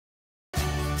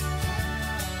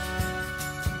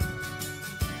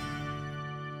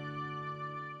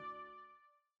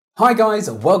Hi guys,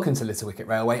 welcome to Little Wicket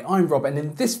Railway. I'm Rob and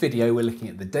in this video we're looking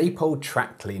at the Dapol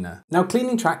track cleaner. Now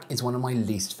cleaning track is one of my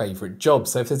least favourite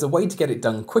jobs, so if there's a way to get it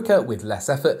done quicker with less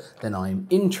effort then I'm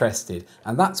interested,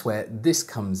 and that's where this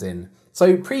comes in.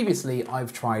 So previously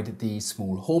I've tried the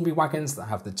small Hornby wagons that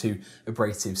have the two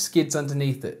abrasive skids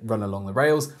underneath that run along the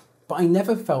rails, but I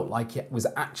never felt like it was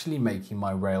actually making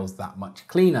my rails that much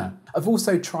cleaner. I've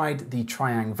also tried the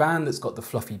Triang van that's got the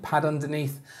fluffy pad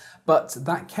underneath, but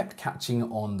that kept catching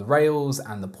on the rails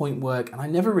and the point work and I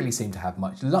never really seemed to have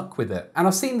much luck with it. And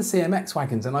I've seen the CMX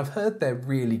wagons and I've heard they're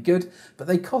really good, but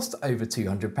they cost over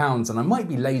 £200 and I might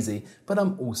be lazy, but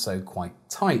I'm also quite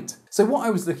tight. So what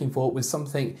I was looking for was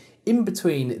something in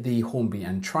between the Hornby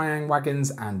and Triang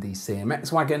wagons and the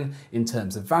CMX wagon in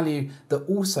terms of value that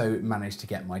also managed to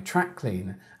get my track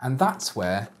clean. And that's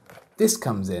where this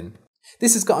comes in.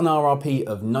 This has got an RRP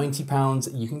of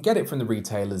 £90, you can get it from the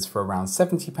retailers for around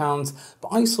 £70, but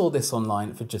I saw this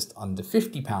online for just under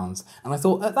 £50 and I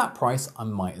thought at that price I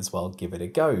might as well give it a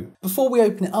go. Before we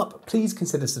open it up, please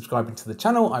consider subscribing to the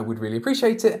channel, I would really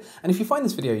appreciate it, and if you find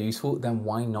this video useful then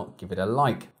why not give it a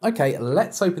like. Okay,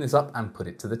 let's open this up and put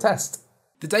it to the test.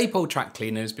 The Dapol track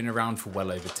cleaner has been around for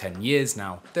well over 10 years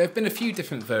now. There have been a few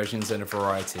different versions and a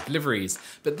variety of liveries,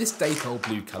 but this Dapol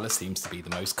blue colour seems to be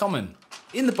the most common.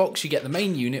 In the box you get the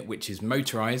main unit, which is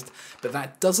motorised, but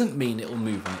that doesn't mean it will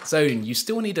move on its own. You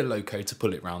still need a loco to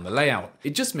pull it around the layout.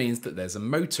 It just means that there's a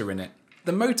motor in it.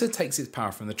 The motor takes its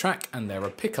power from the track and there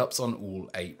are pickups on all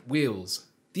 8 wheels.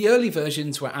 The early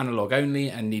versions were analog only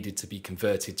and needed to be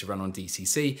converted to run on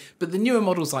DCC, but the newer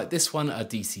models like this one are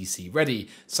DCC ready,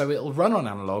 so it'll run on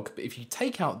analog, but if you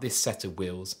take out this set of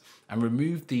wheels and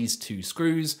remove these 2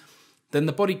 screws, then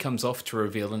the body comes off to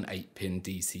reveal an 8-pin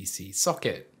DCC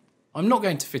socket. I'm not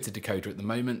going to fit a decoder at the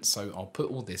moment, so I'll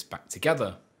put all this back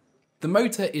together. The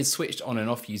motor is switched on and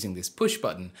off using this push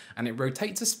button, and it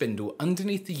rotates a spindle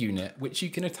underneath the unit which you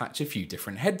can attach a few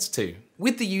different heads to.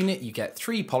 With the unit you get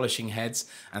 3 polishing heads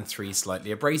and 3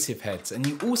 slightly abrasive heads, and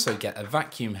you also get a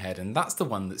vacuum head, and that's the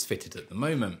one that's fitted at the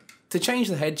moment. To change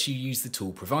the heads you use the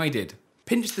tool provided.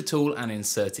 Pinch the tool and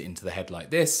insert it into the head like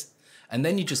this, and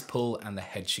then you just pull and the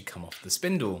head should come off the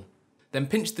spindle. Then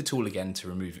pinch the tool again to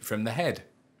remove it from the head.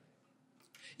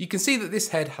 You can see that this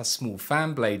head has small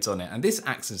fan blades on it, and this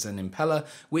acts as an impeller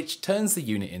which turns the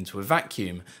unit into a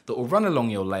vacuum that will run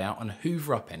along your layout and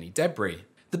hoover up any debris.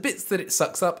 The bits that it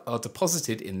sucks up are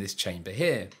deposited in this chamber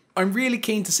here. I'm really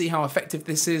keen to see how effective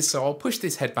this is, so I'll push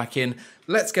this head back in,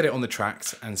 let's get it on the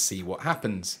tracks and see what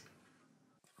happens.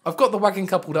 I've got the wagon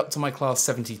coupled up to my class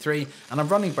 73 and I'm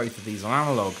running both of these on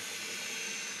analog.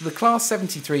 The class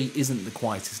 73 isn't the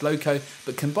quietest loco,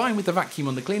 but combined with the vacuum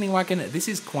on the cleaning wagon, this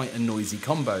is quite a noisy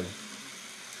combo.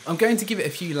 I'm going to give it a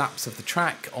few laps of the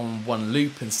track on one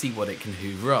loop and see what it can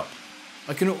hoover up.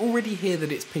 I can already hear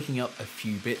that it's picking up a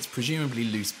few bits, presumably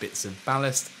loose bits of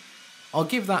ballast. I'll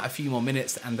give that a few more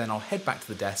minutes and then I'll head back to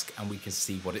the desk and we can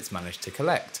see what it's managed to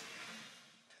collect.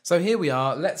 So here we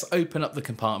are, let's open up the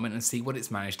compartment and see what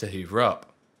it's managed to hoover up.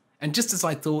 And just as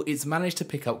I thought, it's managed to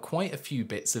pick up quite a few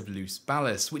bits of loose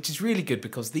ballast, which is really good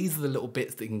because these are the little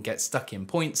bits that can get stuck in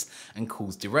points and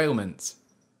cause derailments.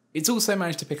 It's also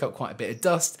managed to pick up quite a bit of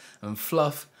dust and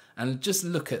fluff, and just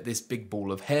look at this big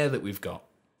ball of hair that we've got.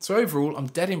 So overall, I'm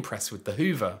dead impressed with the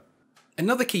hoover.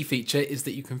 Another key feature is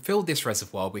that you can fill this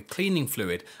reservoir with cleaning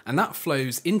fluid, and that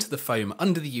flows into the foam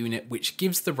under the unit, which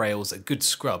gives the rails a good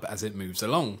scrub as it moves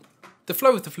along. The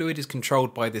flow of the fluid is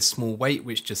controlled by this small weight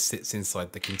which just sits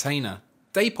inside the container.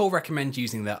 Dapol recommend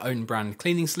using their own brand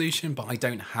cleaning solution, but I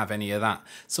don't have any of that,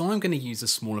 so I'm going to use a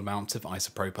small amount of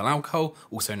isopropyl alcohol,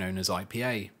 also known as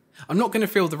IPA. I'm not going to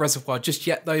fill the reservoir just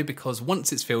yet though, because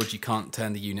once it's filled you can't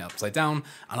turn the unit upside down,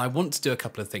 and I want to do a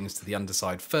couple of things to the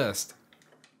underside first.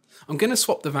 I'm going to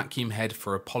swap the vacuum head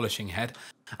for a polishing head,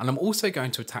 and I'm also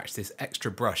going to attach this extra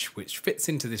brush which fits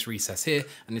into this recess here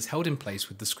and is held in place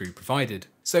with the screw provided.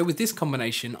 So with this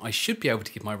combination I should be able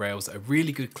to give my rails a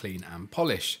really good clean and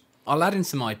polish. I'll add in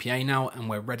some IPA now and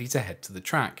we're ready to head to the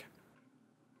track.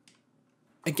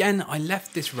 Again, I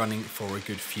left this running for a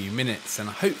good few minutes and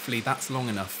hopefully that's long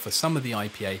enough for some of the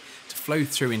IPA to flow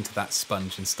through into that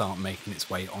sponge and start making its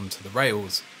way onto the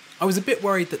rails. I was a bit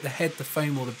worried that the head, the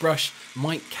foam or the brush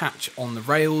might catch on the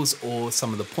rails or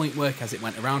some of the point work as it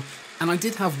went around, and I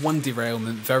did have one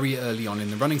derailment very early on in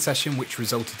the running session which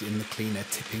resulted in the cleaner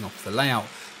tipping off the layout,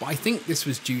 but I think this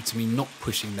was due to me not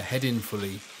pushing the head in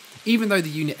fully. Even though the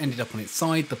unit ended up on its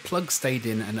side, the plug stayed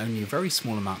in and only a very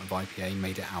small amount of IPA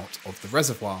made it out of the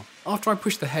reservoir. After I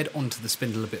pushed the head onto the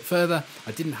spindle a bit further,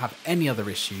 I didn't have any other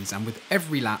issues, and with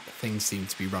every lap things seemed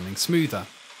to be running smoother.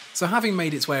 So having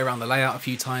made its way around the layout a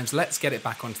few times, let's get it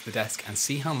back onto the desk and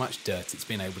see how much dirt it's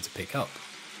been able to pick up.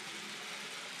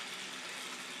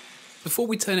 Before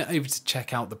we turn it over to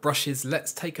check out the brushes,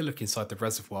 let's take a look inside the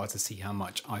reservoir to see how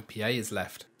much IPA is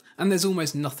left. And there's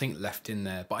almost nothing left in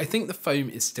there, but I think the foam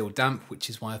is still damp, which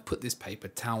is why I've put this paper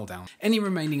towel down. Any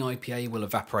remaining IPA will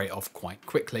evaporate off quite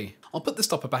quickly. I'll put the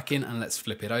stopper back in and let's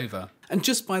flip it over. And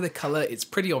just by the colour, it's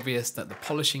pretty obvious that the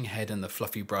polishing head and the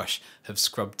fluffy brush have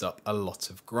scrubbed up a lot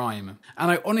of grime.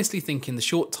 And I honestly think in the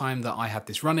short time that I had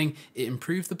this running, it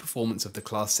improved the performance of the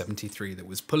Class 73 that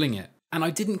was pulling it. And I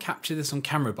didn't capture this on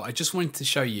camera, but I just wanted to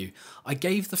show you. I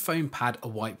gave the foam pad a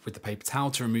wipe with the paper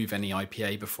towel to remove any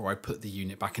IPA before I put the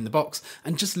unit back in the box,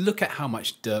 and just look at how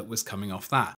much dirt was coming off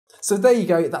that. So there you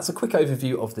go, that's a quick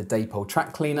overview of the Dapol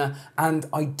track cleaner, and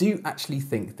I do actually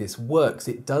think this works.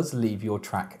 It does leave your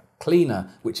track cleaner,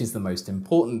 which is the most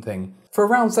important thing. For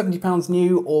around £70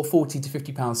 new or £40 to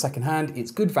 £50 second hand,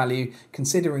 it's good value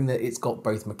considering that it's got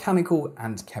both mechanical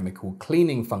and chemical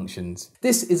cleaning functions.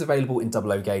 This is available in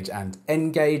 00 gauge and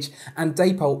N gauge, and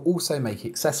Dapol also make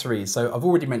accessories. So I've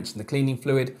already mentioned the cleaning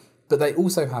fluid, but they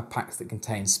also have packs that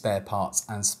contain spare parts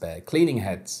and spare cleaning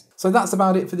heads. So that's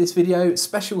about it for this video.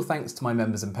 Special thanks to my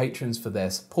members and patrons for their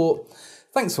support.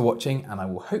 Thanks for watching, and I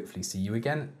will hopefully see you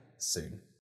again soon.